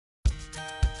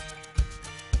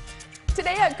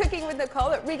Today on Cooking with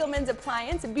Nicole at Riegelmann's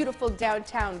Appliance in beautiful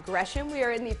downtown Gresham. We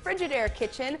are in the Frigidaire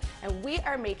kitchen and we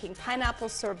are making pineapple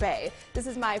sorbet. This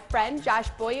is my friend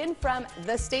Josh Boyan from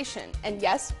The Station. And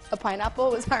yes, a pineapple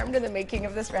was harmed in the making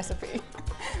of this recipe.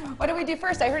 What do we do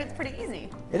first? I heard it's pretty easy.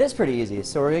 It is pretty easy.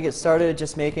 So we're going to get started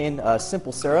just making a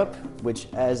simple syrup, which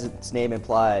as its name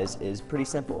implies is pretty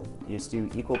simple. You just do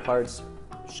equal parts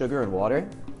sugar and water,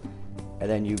 and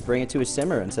then you bring it to a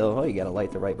simmer until, oh, you got to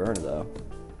light the right burner though.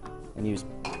 And you just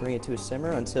bring it to a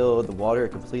simmer until the water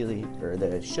completely, or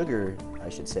the sugar, I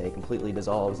should say, completely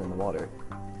dissolves in the water.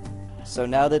 So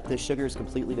now that the sugar is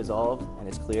completely dissolved and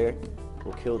it's clear,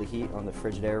 we'll kill the heat on the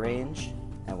Frigidaire range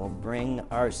and we'll bring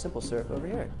our simple syrup over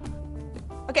here.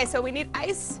 Okay, so we need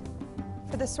ice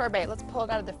for the sorbet. Let's pull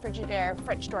it out of the Frigidaire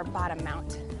French door bottom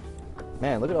mount.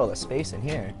 Man, look at all the space in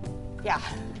here. Yeah,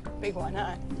 big one,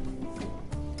 huh?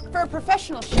 For a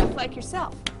professional chef like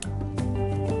yourself.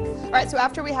 All right, so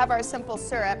after we have our simple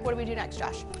syrup, what do we do next,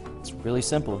 Josh? It's really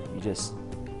simple. You just,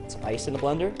 some ice in the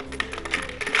blender,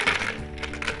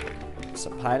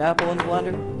 some pineapple in the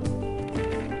blender,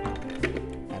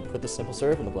 and put the simple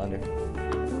syrup in the blender.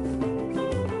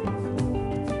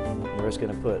 And we're just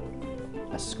gonna put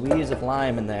a squeeze of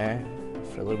lime in there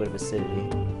for a little bit of acidity.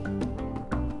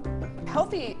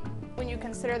 Healthy when you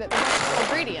consider that there's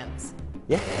ingredients.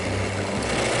 Yeah.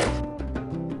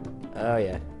 Oh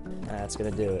yeah, that's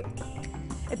gonna do it.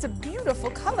 It's a beautiful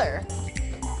color.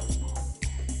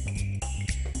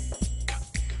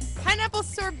 Pineapple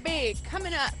sorbet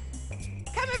coming up.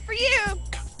 Coming for you.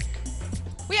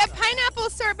 We have pineapple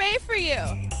sorbet for you.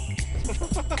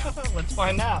 Let's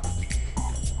find out.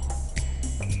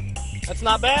 That's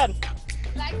not bad.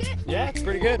 Like it? Yeah, it's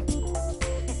pretty good.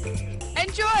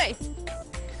 Enjoy.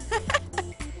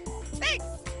 Thanks.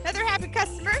 Another happy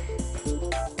customer.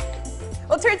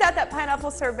 Well, it turns out that pineapple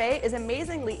sorbet is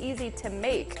amazingly easy to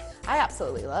make. I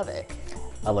absolutely love it.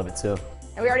 I love it too.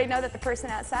 And we already know that the person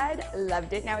outside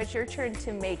loved it. Now it's your turn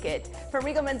to make it. From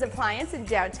Riegelmann's Appliance in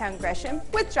downtown Gresham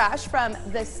with Josh from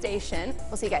The Station.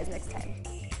 We'll see you guys next time.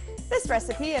 This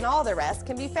recipe and all the rest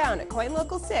can be found at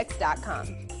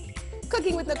coinlocal6.com.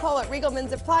 Cooking with Nicole at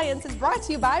Riegelmann's Appliance is brought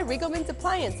to you by Riegelmann's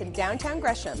Appliance in downtown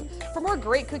Gresham. For more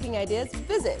great cooking ideas,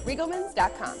 visit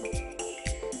riegelmanns.com.